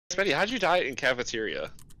Smitty, how'd you die in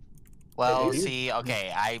cafeteria? Well, see,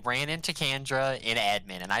 okay, I ran into Kandra in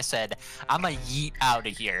admin, and I said, I'm gonna yeet out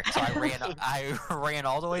of here. So I ran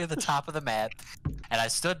all the way to the top of the map, and I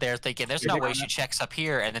stood there thinking, there's no way she checks up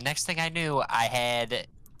here. And the next thing I knew, I had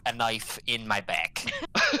a knife in my back.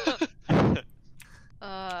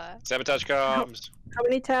 Sabotage comms. How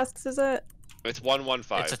many tasks is it? It's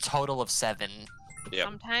 115. It's a total of 7. Yep.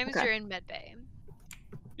 Sometimes you're in medbay.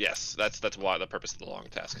 Yes, that's why the purpose of the long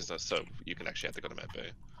task is so you can actually have to go to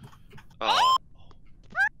medbay. Oh.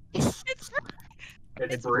 It's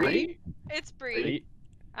Breeeee? It's Breeeee.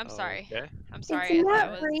 I'm sorry. Okay. I'm sorry. It's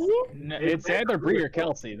not Breeeee? No, it's either Breeeee or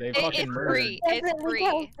Kelsey. They fucking murdered. Breeeee. It's Definitely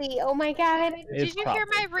Breeee. Kelsey. Oh my god. Did you hear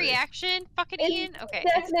my reaction, fucking Ian? Okay,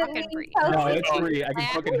 it's fucking Breeeee. Kelsey. No, it's Breeeee. I can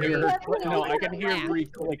fucking hear her. No, I can hear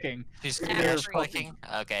Breeeee clicking. She's Dash clicking?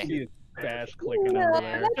 Okay. She's dash clicking over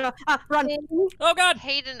there. Run! Oh god!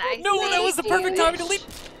 Hayden, I No, that was the perfect time to leap!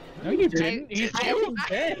 No, you didn't. He's still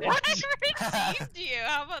dead. I saved you.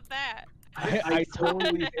 How about that? I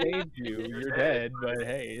totally saved you. You're dead, but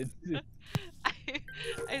hey.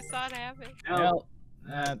 I saw it happen. Well,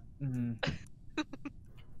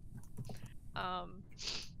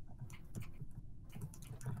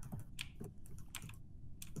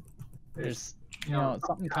 there's, you know,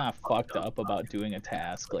 something kind of fucked up about doing a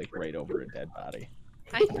task like right over a dead body.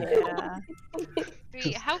 Yeah.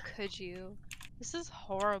 Wait, how could you? This is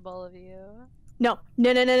horrible of you. No.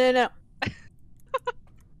 No, no, no, no, no.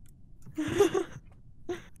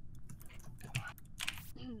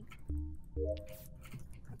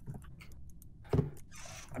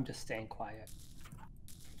 I'm just staying quiet.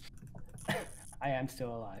 I am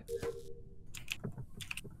still alive.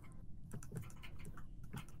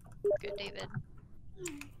 Good, David.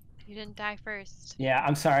 You didn't die first. Yeah,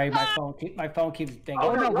 I'm sorry. My phone keeps dinging.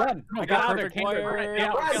 Oh no, run! I Get got out of there, perfect Kandr. wire.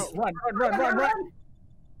 Yeah, run!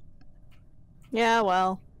 Yeah,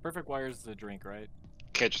 well. Perfect wire's the drink, right?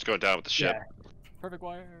 Can't just go down with the ship. Yeah. Perfect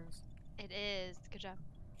wires. It is. Good job.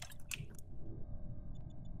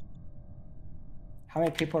 How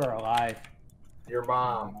many people are alive? Your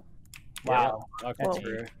mom. Wow. Yeah, That's okay.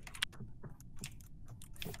 rude.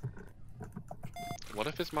 What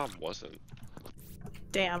if his mom wasn't?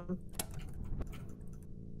 Damn.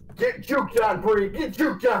 Get juked on, Breeeee! Get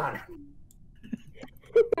juked on!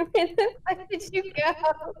 Where the fuck did you go?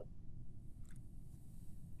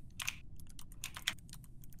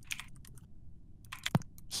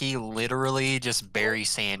 He literally just Barry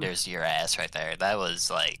Sanders your ass right there. That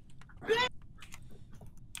was like...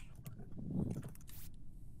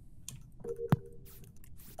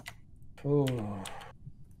 Ooh.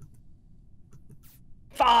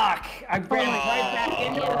 Fuck! I ran right back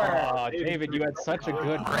into her. Oh, David, you had such a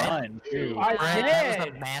good run, too. That was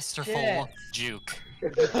a masterful juke.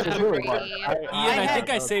 Ian, I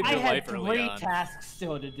think I saved your life early on. I had 3 tasks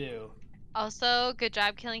still to do. Also, good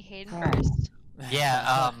job killing Hayden first.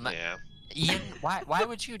 Yeah, Yeah. Ian, why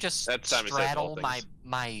would you just That's time to say straddle both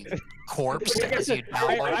my corpse as you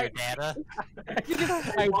download your data?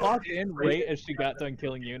 I walked in right as she got done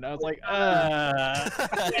killing you, and I was like, I'm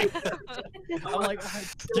like,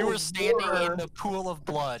 You were standing in the pool of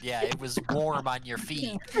blood. Yeah, it was warm on your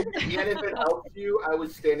feet. And if it helps you, I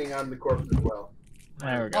was standing on the corpse as well.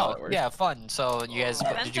 there we go. Oh, yeah, fun. So you guys,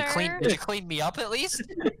 did you clean me up at least?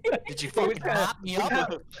 Did you fucking mop me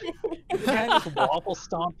up? Kind of waffle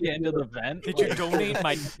stomp you into the vent. Did you donate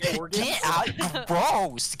my organs? Get out,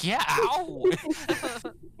 gross! Get out!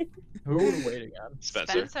 Who are we waiting on?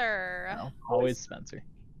 Spencer. No, always Spencer.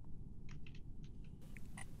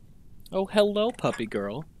 Oh, hello, puppy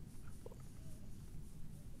girl.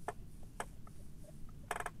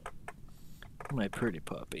 My pretty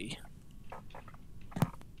puppy.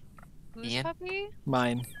 Who's Ian? puppy?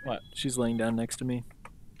 Mine. What? She's laying down next to me.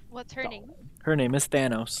 What's her name? Her name is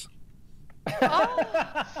Thanos. Oh,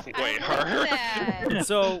 Wait, I love her? that.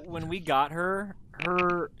 So when we got her,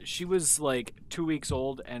 she was like 2 weeks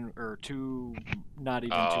old or not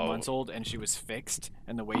even 2 months old, and she was fixed.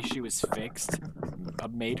 And the way she was fixed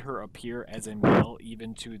made her appear as a male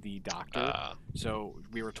even to the doctor. So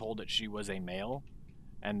we were told that she was a male,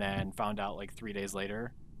 and then found out like 3 days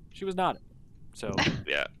later she was not. So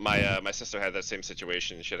yeah, my sister had that same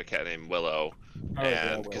situation. She had a cat named Willow,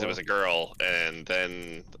 and because it was a girl, and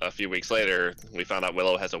then a few weeks later we found out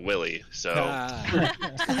Willow has a willy. So well,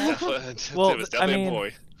 it was definitely a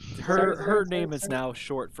boy. Her name is now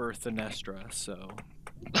short for Thanestra. So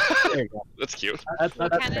There you go. That's cute.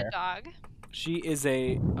 What kind of dog? She is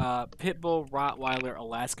a pit bull Rottweiler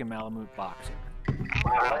Alaskan Malamute boxer.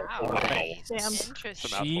 Wow. Nice. Damn.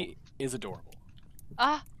 Interesting. She is adorable.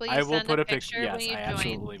 Will you I will send put a a picture. picture when Yes, you I join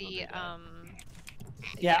absolutely will the do that.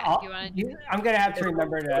 Yeah, you wanna I'm gonna have to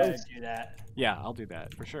remember to do that. Yeah, I'll do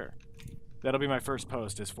that for sure. That'll be my first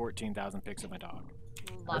post. Is 14,000 pics of my dog.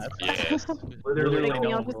 love it. Yes. Literally Can no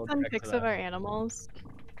y'all one just will send object pics to of that. our animals?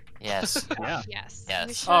 Yes. Yeah. Yes. Yes.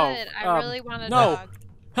 We should. Oh, I really want a no. dog.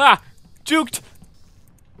 Ha! Juked.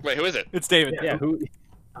 Wait, who is it? It's David. Yeah, who?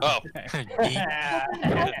 Oh,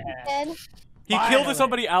 He killed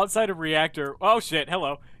somebody outside of reactor. Oh shit!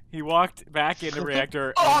 Hello. He walked back into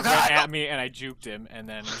reactor Oh, and God. went at me, and I juked him, and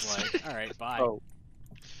then was like, "All right, bye." Oh.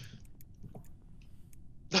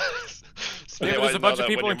 Yeah, there's a bunch of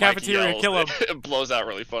people in cafeteria. Kill him. It blows out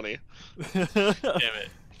really funny. Damn it.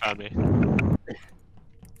 Found me.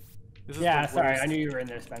 This is Yeah, the sorry, worst. I knew you were in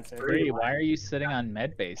there, Spencer. Brady, why are you sitting on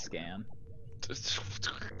medbay scan?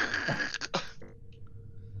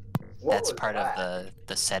 What That's was part that? of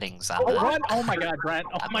the settings on Oh, the. what? Oh my god, Brent.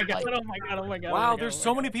 Oh I'm my like- god, oh my god, oh my god. Wow, oh my there's god, so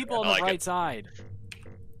oh my many god. people on I the like right it. side.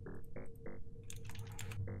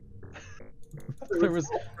 There was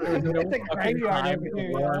no It's a fucking graveyard time over to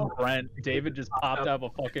here, warn yo. Brent. David just popped out of a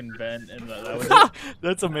fucking vent, and that was it.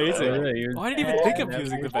 That's amazing. Yeah, he was- Oh, I didn't even think of Yeah,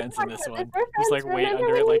 using the man. vents in this one. We're Just like friends, wait remember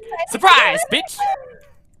under it, when like we tried to- surprise, bitch!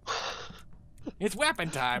 It's weapon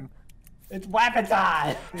time. It's weapon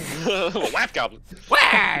time! Whap goblin. Wah!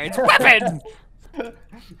 It's weapon.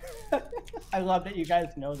 I love that you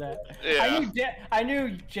guys know that. Yeah. I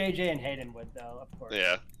knew JJ and Hayden would, though, of course.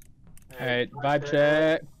 Yeah. Alright, vibe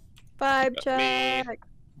check. Vibe Me. check.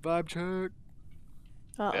 Vibe check.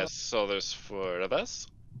 Uh-oh. Yes. So there's 4 of us.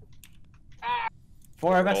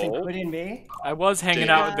 4 of us, Oh. including me. I was hanging David-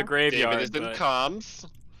 out with the David graveyard, is in but... comms.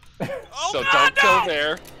 Oh, So God, don't no! go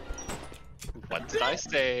there. What did I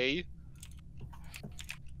say?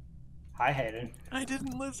 Hi, Hayden. I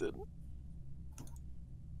didn't listen.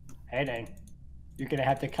 Hayden, you're gonna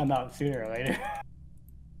have to come out sooner or later.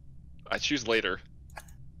 I choose later.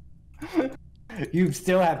 You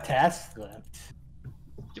still have tasks left.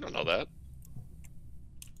 You don't know that.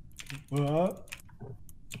 What?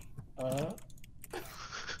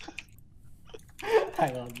 I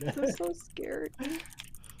love I'm this. so scared.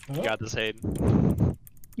 You got this, Hayden.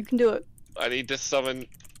 You can do it. I need to summon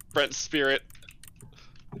Brent's spirit.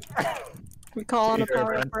 We call on the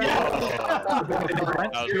power of Brent.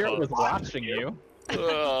 Brent was Spirit close. was watching you.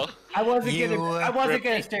 I wasn't You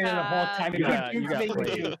gonna stay there the whole time. You got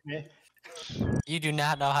played. You do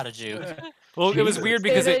not know how to juke. Well, it was Jesus. weird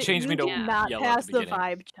because it David, changed me to you did not yellow pass at the the beginning.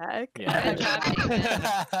 vibe check. Yeah. Good job,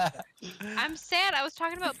 David. I'm sad. I was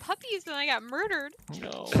talking about puppies and I got murdered.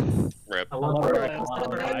 No. Rip. I love it. her. I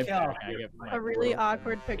love her vibe check. I get my A really world.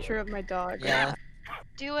 awkward picture of my dog. Yeah.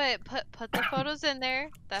 Do it. Put the photos in there.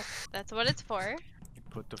 That's what it's for.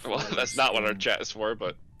 Put the Well, photos that's not what our in. chat is for,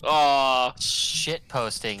 but. Aw. Shit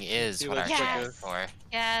posting is Do what it our quicker. chat is for.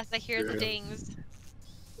 Yes, I hear the dings.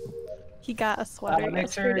 He got a sweater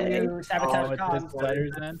Make sure yesterday. you sabotage Oh, it's comms. his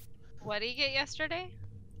letters in. What did you get yesterday?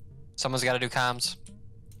 Someone's got to do comms.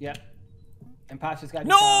 Yep. And Pasha's got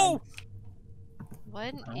No!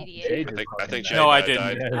 What an Oh, idiot. Jade I think just Jade No, I died.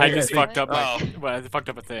 didn't. I just fucked up my. Oh. Well, I fucked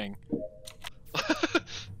up a thing.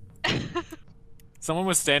 Someone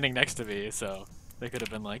was standing next to me, so they could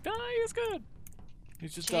have been like, "No, he was good.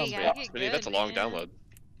 He's just dumb." Jay, Yeah, get Smitty, that's a good, long man. download.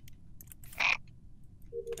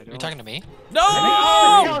 I Are don't- you talking to me? No!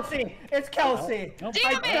 Oh, Kelsey! It's Kelsey! Nope.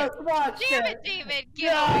 Damn I it! just watched Damn it! it, David!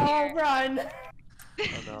 Get over No, here! run! Oh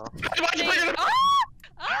no. David. Oh!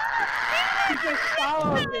 Ah! He just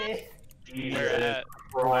followed me! Where at?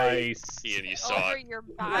 Christ. Ian, you saw Over it. your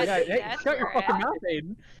Hey, body. hey, That's shut your where fucking at. mouth,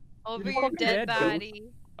 Aiden. Over You're your fucking dead dead, dude. body.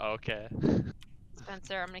 Okay.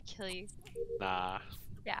 Spencer, I'm gonna kill you. Nah.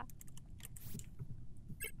 Yeah.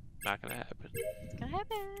 Not gonna happen. It's gonna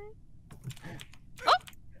happen.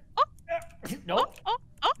 Nope. Oh,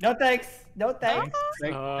 oh. No thanks. No thanks.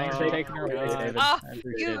 Thanks for taking her away, God. David. Oh, I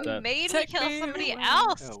appreciate You that. made me Take kill me somebody away.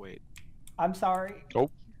 else. Oh wait, I'm sorry.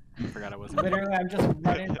 I forgot I wasn't. Literally, I'm just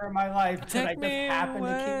running for my life because I Take just me happened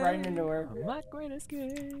to keep running into her. On my great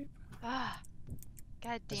escape. Ah,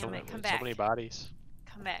 God damn So, it! Come so back. many bodies.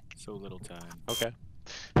 Come back. So little time. Okay.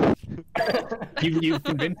 You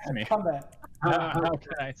convinced me. Come back. How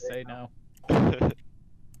can I say no?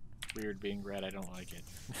 Weird being red. I don't like it.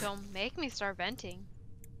 Don't make me start venting.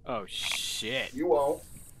 Oh shit. You won't.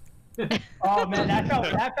 Oh man,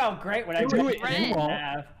 that felt great when I Do did it, Brent. you won't.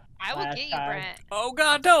 I will Last get you, time. Brent. Oh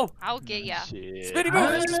god, no! I'll get ya. Shit. Smitty,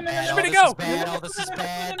 Oh, move! this is bad. Oh, Smitty, this go! is bad. Oh, this is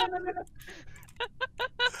bad.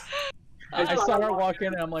 I saw her walk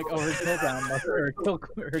in and I'm like, oh, her kill down,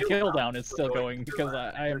 her kill down is still going because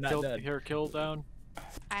I am not dead. Her kill down.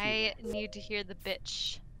 I need to hear the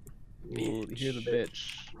bitch. You'll hear the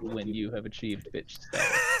bitch when you have achieved bitch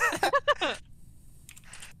status.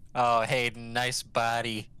 Oh, Hayden, nice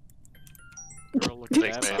body. Girl, look at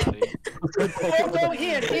Thanks, that man. body. Oh, no,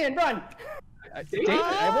 Ian, run! David,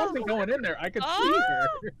 I wasn't going in there. I could see her.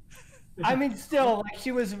 I mean, still, like,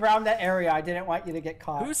 she was around that area. I didn't want you to get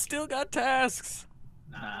caught. Who's still got tasks?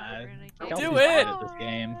 Nah, We're gonna Kelsey's Do bad it! at this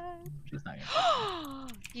game. She's not gonna.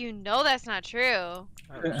 You know that's not true.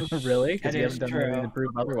 Really? Because That you is haven't done anything to true.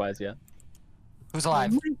 prove otherwise yet. Who's Oh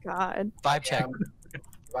alive? my god. Vibe check.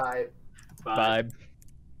 Bye. Vibe.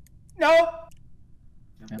 Nope!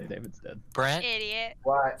 Yeah, David's dead. Brent? Idiot.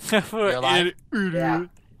 What? You're alive? Yeah.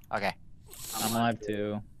 Okay. I'm alive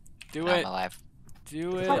too. Do I'm it. alive.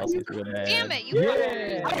 Do it. Kelsey's really bad. Damn it, you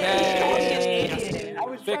Yay! I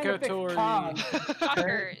was trying to fix Victory. Kong.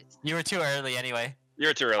 fuckers. You were too early anyway.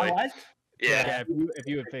 You're too I early. was? Yeah. If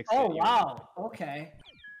you had fixed Oh, it. you wow. Okay.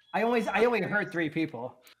 I only heard 3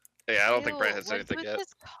 people. Yeah, I don't think Brent Ew, has what's anything with yet.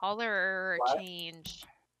 this color What? change?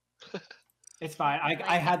 It's fine.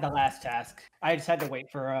 I had the last task. I just had to wait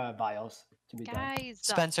for vials to be done. Guys.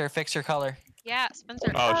 Spencer, fix your color. Yeah,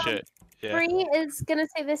 Spencer. Oh shit. Yeah. Bree is gonna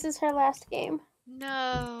say this is her last game.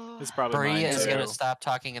 No. It's probably Bree mine is too. gonna stop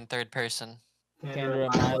talking in third person.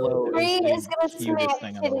 Kendra, Milo Bree is is gonna the cutest smack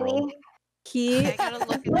thing in the world. Kitty. He I gotta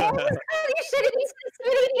look Why at was you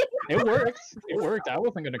shitting It worked. It worked. I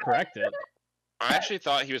wasn't gonna correct it. I actually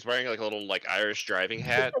thought he was wearing like a little like Irish driving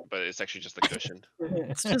hat, but it's actually just the cushion.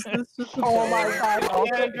 it's just Oh my god, He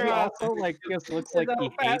also Kendra! like just looks like he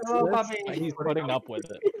fat hates little this, puppy. but he's putting up with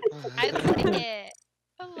it. I like it.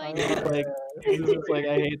 I like it. Like he's just like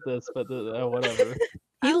I hate this, but whatever.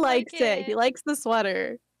 he I likes like it. He it. likes the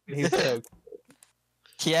sweater. He's stoked.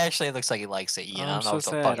 He actually looks like he likes it. You Oh, know, I'm I don't know what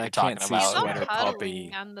so the sad. fuck I you're talking can't see about. He's all Sweater cuddling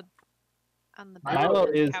puppy. on the Milo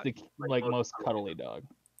bed is couch. the like most cuddly dog.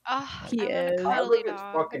 Oh, He I want a is. Milo cuddly gets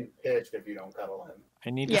dog. fucking pissed if you don't cuddle him. I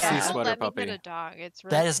need to Yeah. see Don't sweater let me puppy. pet a dog. It's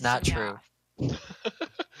really That is not pissing me true.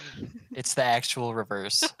 off. It's the actual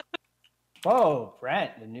reverse. Whoa,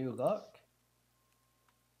 Brent, the new look.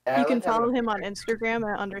 Yeah, You can let's have follow a- him on Instagram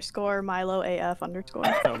at _MiloAF_.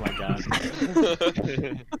 Oh my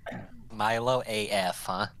god. Milo AF,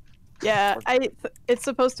 huh? Yeah, it's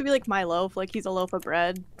supposed to be like my loaf, like he's a loaf of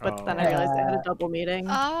bread, but then I realized they had a double meeting.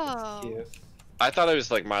 Oh. Cute. I thought it was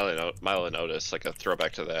like Milo and Otis, like a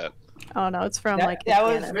throwback to that. Oh no, it's from That, like that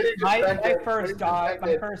was canon. Smitty just my sent it. first Smitty dog. just My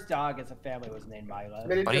sent it. first dog as a family was named Milo.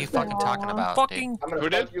 Smitty What are you just sent fucking it. talking about, Fucking. I'm gonna Who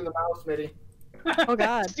punch did? you in the mouth, Smitty. Oh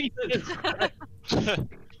god.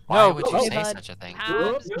 Why No, would you oh, say God. such a thing?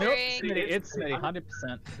 Whoops, Tom's nope, drink. Smitty, it's Smitty,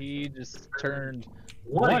 100%. He just turned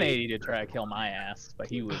 180 to try to kill my ass, but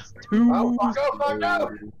he was too. Oh, fuck no!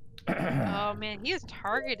 Oh man, he is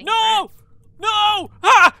targeting. No! No!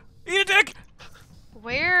 Ah! Eat a dick! Brent.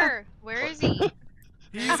 Where? Where is he?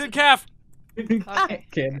 He's in calf. Okay.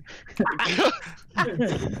 Kid.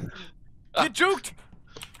 Get juked.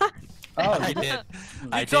 I did.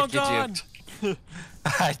 I did dunked get on. juked.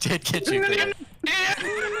 I did get juked.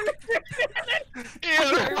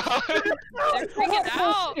 They're freaking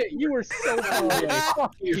out. Shit, you were so far away.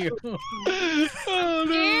 Fuck you.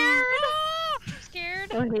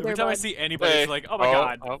 Scared? Oh, hey Every there, time I bud. see anybody, it's like, oh my Oh,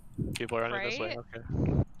 god. oh, people are running this way. Right?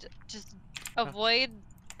 Okay. Just avoid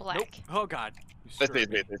black. Nope. Oh god. You That's screwed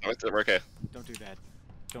me. me. We're okay. Don't do that.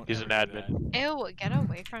 Don't He's ever an do admin. that. Ew, get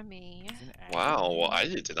away from me. He's an admin. Wow, well, I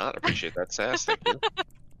did not appreciate that sass. Thank you.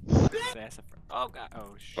 Sassafras. Oh god.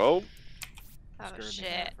 Oh shit. Oh, Oh Scared me, my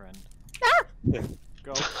shit. friend.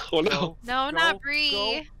 Go. oh no. Go. No, Go, not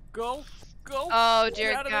Bree. Go. Go. Oh Get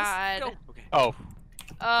dear out of this. God. Go. Okay. Oh,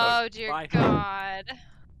 Oh dear Bye. God.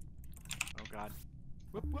 Oh god.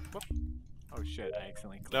 Whoop, whoop, whoop. Oh shit, I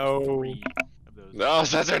accidentally closed No. 3 of those. No,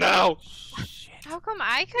 Spencer, no! Shit. How come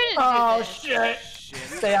I couldn't Oh do this? shit!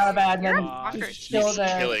 Shit. Stay out of You're a admin. fucker. He's still He's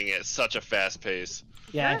there. killing it at such a fast pace.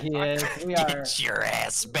 Yeah, he is. We are. Get your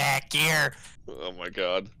ass back here. Oh my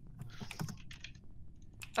god.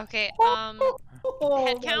 Okay, Oh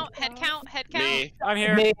head my count, head God. count, head count. Me. I'm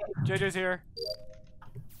here. Me. JJ's here.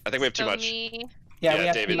 I think we have too So much. me. Yeah, we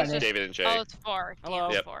have David, too many. David and Jay. Oh, it's 4. Damn,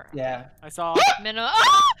 Hello. Yep. 4. Yeah. I saw. Minimum.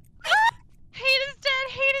 Ah! Ah! Hayden's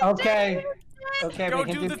dead. Hayden's Okay. dead. Okay, Go we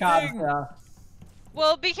can do do the comms thing. now.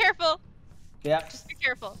 Well, be careful. Yeah. Just be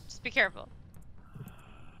careful. Just be careful.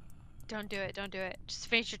 Don't do it. Don't do it. Just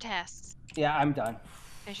finish your tasks. Yeah, I'm done.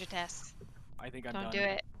 Finish your tasks. I think I'm Don't done. do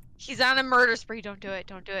it. He's on a murder spree. Don't do it.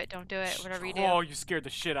 Don't do it. Don't do it. Whatever you do. Oh, you scared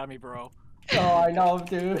the shit out of me, bro. Oh, I know,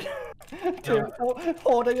 dude. Dude,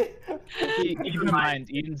 holding it. Keep in mind,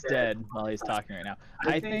 Eden's dead while he's talking right now.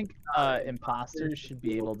 I think imposters should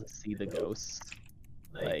be able to see the ghosts.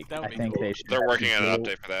 Like, That would I be think cool. they should. They're working on an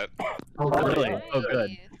do- update for that. Oh, really? Oh,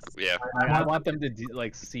 good. Yeah. I want them to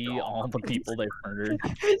like see all the people they've murdered.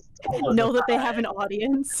 Know that they have an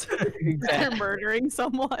audience. They're Exactly. murdering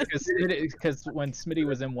someone. Because when Smitty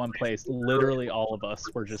was in one place, literally all of us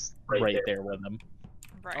were just right there with him.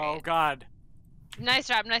 Right. Oh God. Nice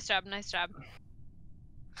job, nice job, nice job.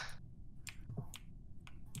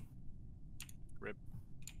 Rip.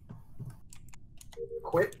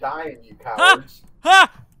 Quit dying, you Ha! cowards.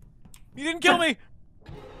 Ha! You didn't kill me.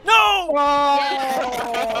 No!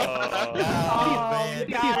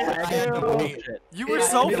 You were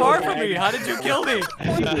so far from me. How did you kill me? What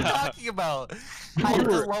are you talking about? I have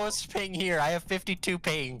the lowest ping here. I have 52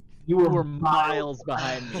 ping. You were miles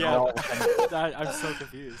behind me. Yeah, I'm so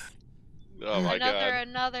confused. Oh my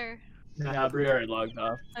Another. Nah, Bree already logged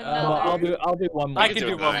off. Another. I'll do one more. I can do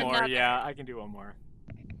one mine. more. Yeah, I can do one more.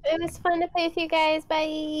 It was fun to play with you guys.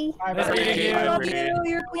 Bye. Nice meeting you. I love Bree. you.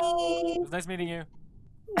 You're It queen. was nice meeting you.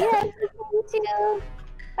 Yes, you too.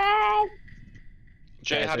 Bye.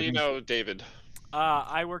 Jay, how do you know David?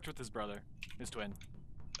 I worked with his brother, his twin.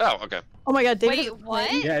 Oh, okay. Oh my god, David. Wait,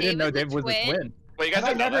 what? Yeah, I didn't know David's David was a a twin. Wait, you guys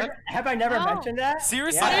didn't know that? Have I never No. mentioned that?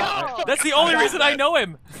 Seriously? Yeah. No. That's the only I reason I know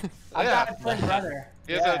him. I Yeah. got a twin brother.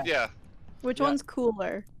 He has a, yeah. Which Yeah. one's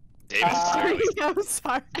cooler? David's I'm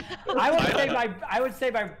sorry. I would say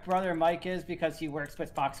my brother Mike is because he works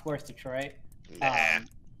with Fox Sports Detroit. Nah.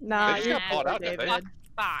 Nah, They just you're got bought cooler, out, didn't they? David.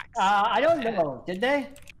 Fox. I don't know. Did they?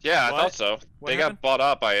 Yeah, I What? thought so. What They happened? got bought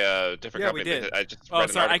out by a different Yeah, we company. did. I just Oh, read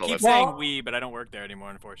an sorry. I article keep that- saying we, but I don't work there anymore,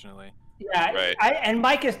 unfortunately. Yeah. Right. And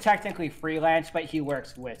Mike is technically freelance, but he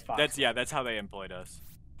works with Fox. That's how they employed us.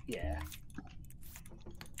 Yeah.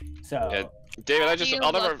 So. Yeah, David, I Do just you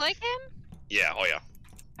I'll look never. like him? Yeah. Oh yeah.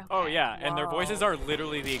 Oh Okay. yeah, and their voices are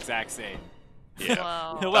literally the exact same. Yeah.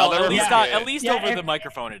 Whoa. Well, never at least forget. at least Yeah, over if- the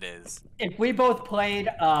microphone it is. If we both played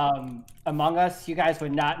Among Us, you guys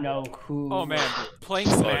would not know who. Oh man, playing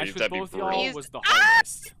Smash with that'd be both brutal. y'all was the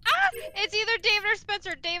hardest. It's either David or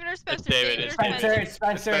Spencer. David or Spencer. David, David it's or Spencer,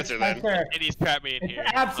 Spencer, Spencer, then. Spencer. And he's trapped me in It's here.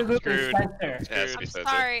 absolutely I'm screwed. Spencer. It has to be I'm Spencer.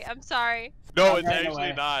 sorry. I'm sorry. No, Oh, it's right actually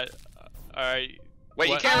away. not. Alright. Wait,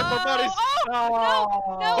 you What? can't have more bodies.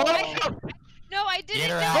 Oh, No, I didn't. Get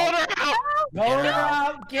her know. out. Vote her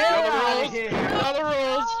out. Go out! Get Know the out rules. of here! Know the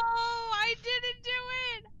rules. Oh, I didn't do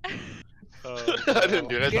it. I didn't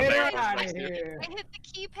do this. Get I out think of here! I hit the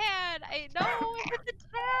keypad. I hit the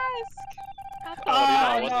task. Oh,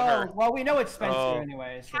 Oh, it wasn't her. no. Well, we know it's Spencer Oh.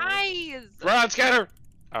 anyway. So. Guys, Run, scatter.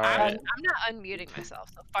 Alright. I'm not unmuting myself,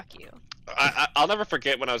 so fuck you. I'll never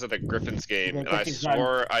forget when I was at the Griffins game and I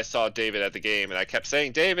swore I saw David at the game and I kept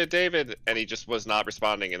saying David, David, and he just was not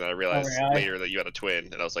responding. And then I realized really? later that you had a twin,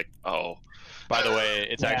 and I was like, oh. By the way,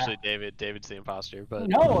 it's Yeah. actually David. David's the imposter, but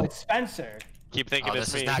No, it's Spencer. keep thinking Oh, it's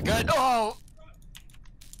this me. is not good. Oh!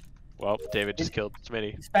 Well, David just killed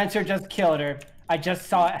Smitty. Spencer just killed her. I just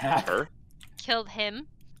saw it happen. Her? Killed him.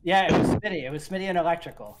 Yeah, it was Smitty. It was Smitty and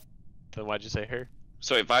Electrical. Then why'd you say her?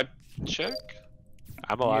 So if I check,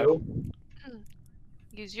 I'm alive.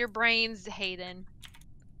 Use your brains, Hayden.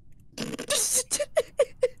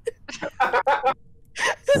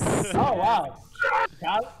 Oh, wow.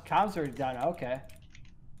 Comms are done. Okay.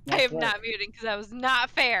 I Nice am work. not muting because that was not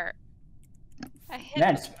fair. I hit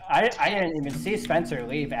Man, I didn't even see Spencer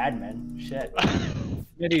leave admin. Shit.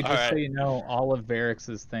 Smitty, just so Alright. you know, all of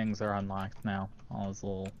Varrix's things are unlocked now. All his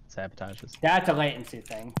little sabotages. That's a latency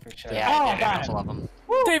thing for sure. Yeah, oh, I got a got couple of them.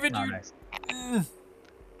 David, Oh, you. nice.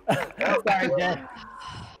 it. Sorry, Jay.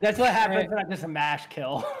 That's what happens when I just a mash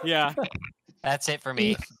kill. Yeah. That's it for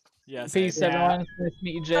me. Yes. Peace, Yeah. everyone. Nice to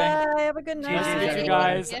meet you, Jay. Bye. Have a good night. Nice to meet you Everyone.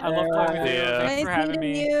 guys. I love playing with you. Yeah. Thanks Nice for having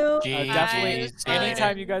meeting me. you. Definitely. See you later.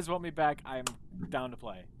 Anytime you guys want me back, I'm down to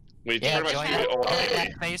play. we Yeah, pretty join much do it all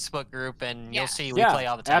that Facebook group and Yeah. you'll see we Yeah, play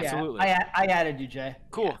all the time. absolutely. Yeah, I added you, Jay.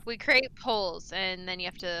 Cool. We create polls, and then you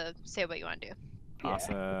have to say what you want to do. Yeah.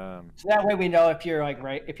 Awesome. So that way we know if you're like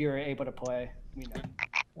right, if you're able to play. We know.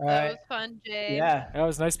 All That right. was fun, Jay. Yeah. That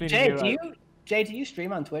was nice meeting Jay, you. do you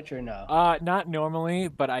stream on Twitch or no? Not normally,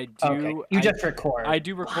 but I do. Okay. You just record. I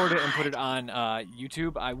do record it and put it on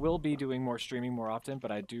YouTube. I will be doing more streaming more often,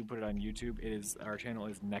 but I do put it on YouTube. Our channel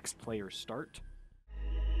is Next Player Start.